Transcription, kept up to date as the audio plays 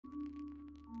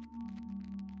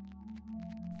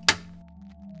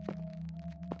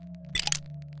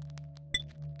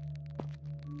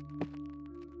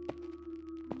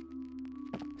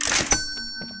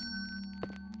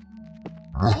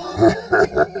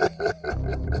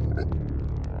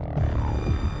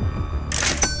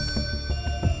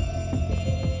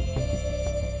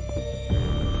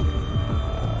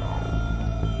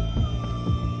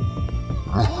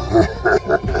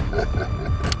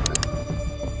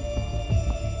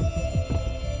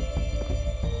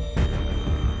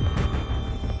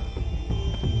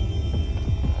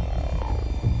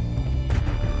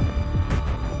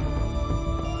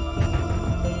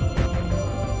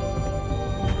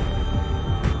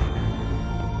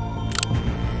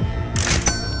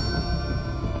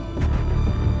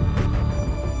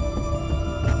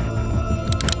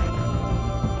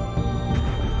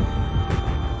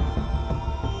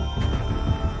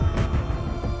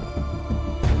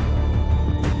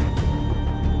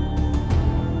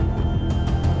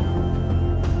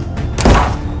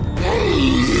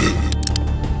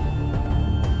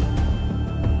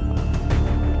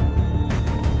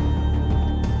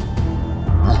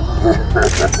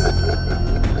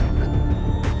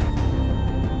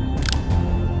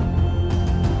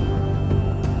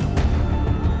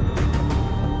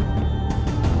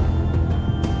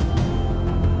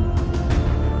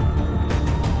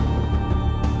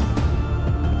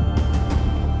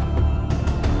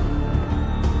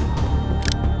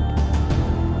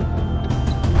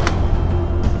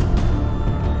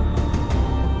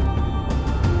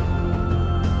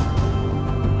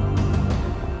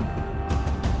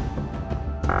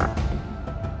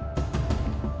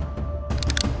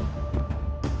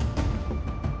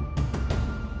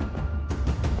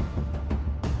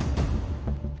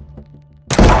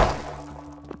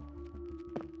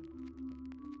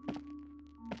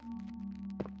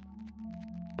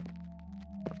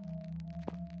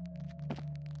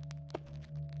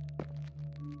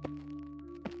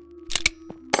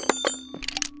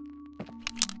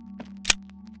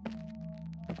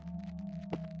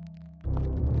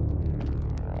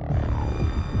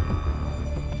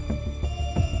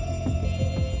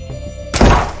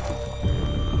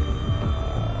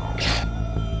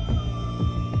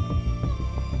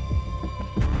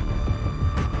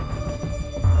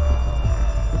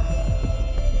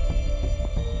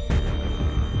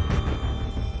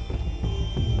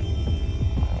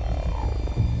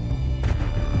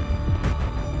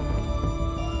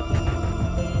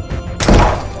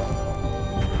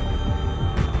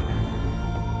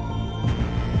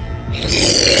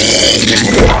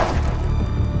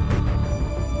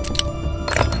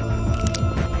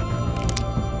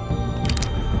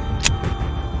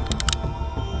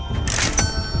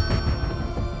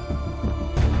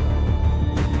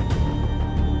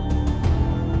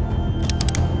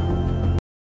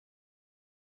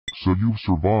So you've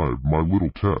survived my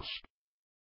little test.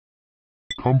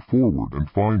 Come forward and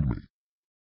find me.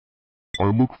 I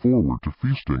look forward to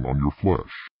feasting on your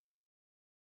flesh.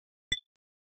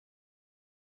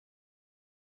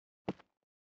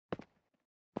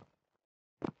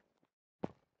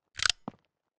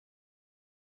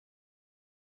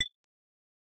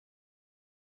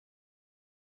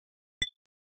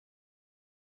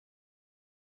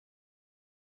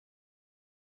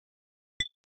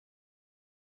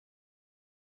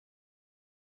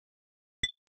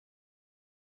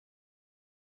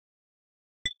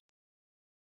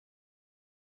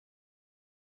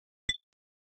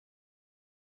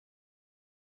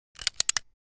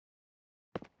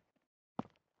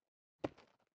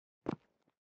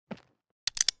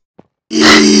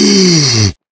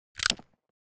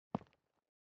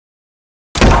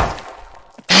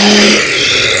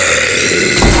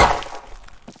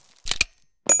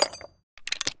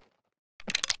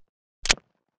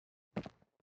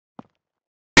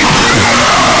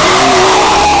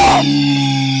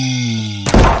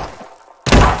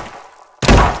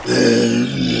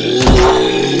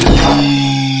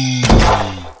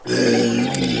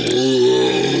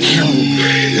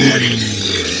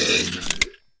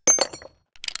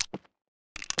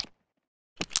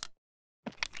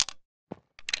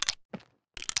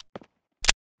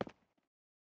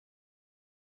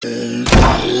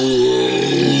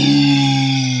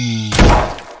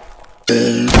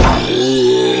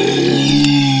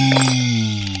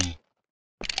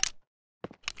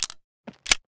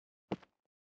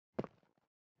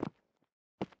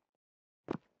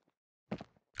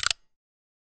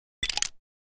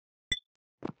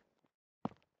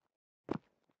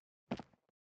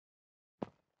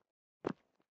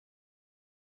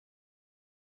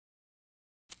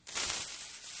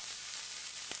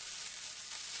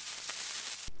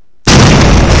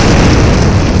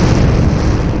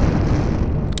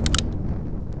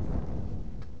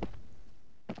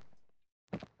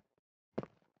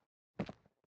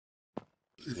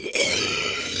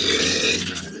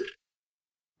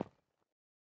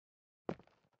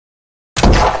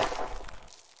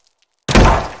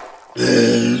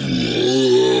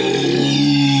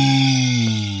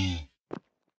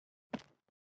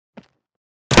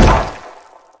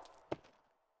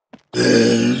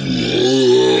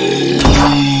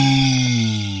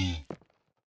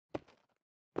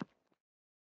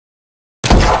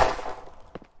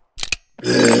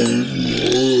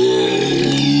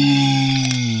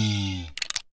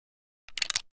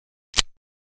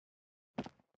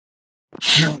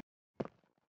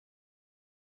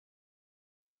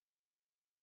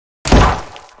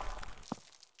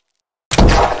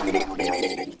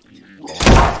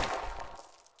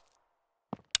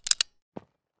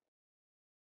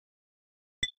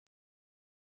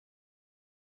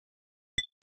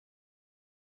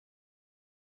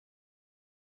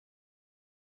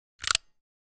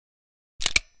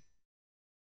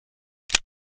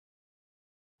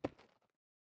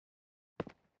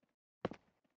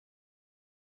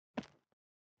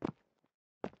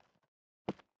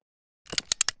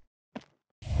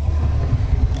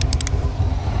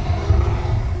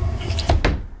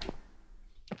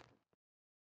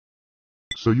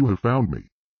 So you have found me.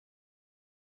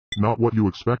 Not what you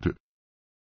expected.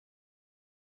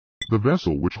 The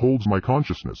vessel which holds my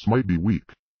consciousness might be weak.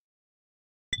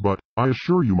 But, I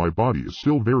assure you my body is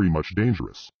still very much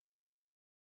dangerous.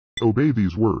 Obey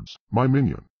these words, my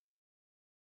minion.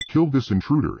 Kill this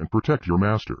intruder and protect your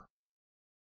master.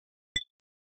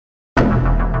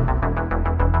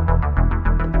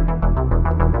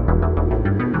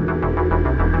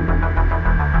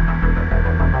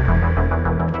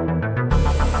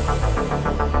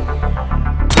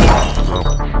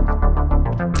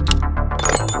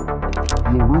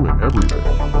 You'll ruin everything.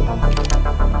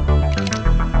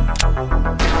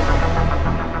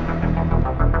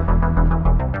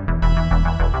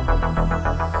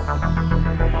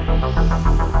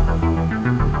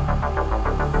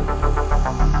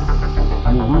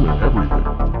 You'll ruin everything.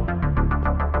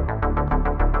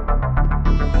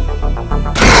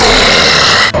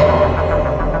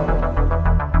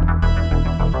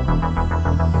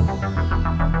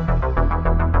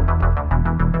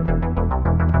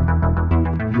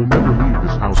 You'll never leave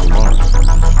this house alive.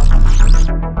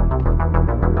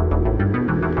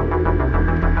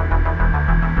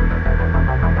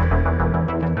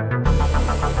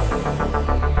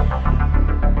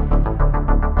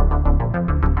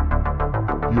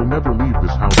 You'll never leave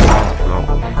this house alive.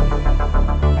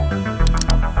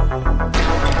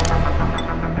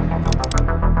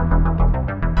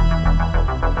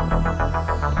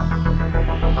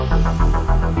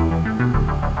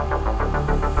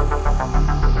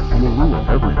 You'll ruin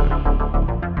everything.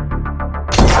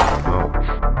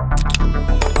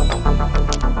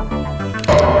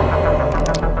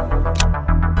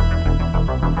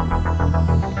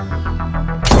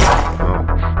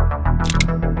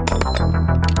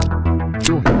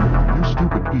 Kill him, you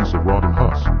stupid piece of rotten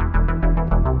husk.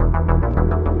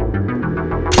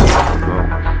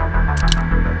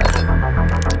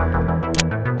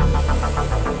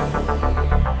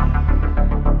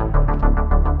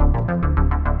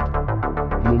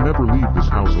 You'll never leave this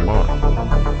house alive.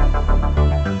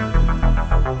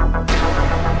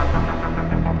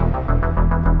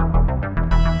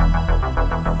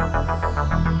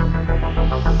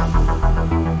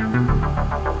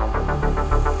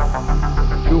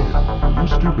 Kill him, you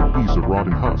stupid piece of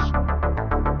rotten husk.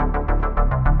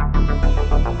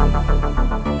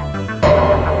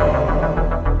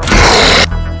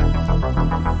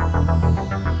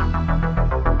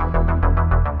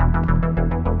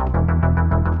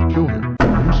 Kill him,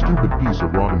 you stupid piece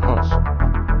of rotten husk.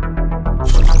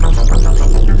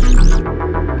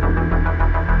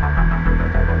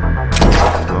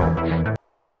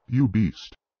 You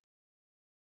beast.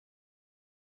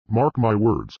 Mark my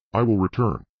words, I will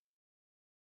return.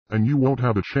 And you won't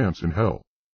have a chance in hell.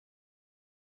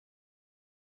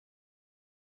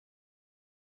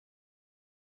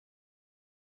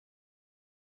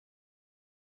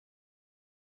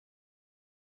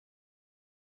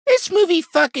 This movie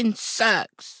fucking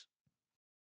sucks.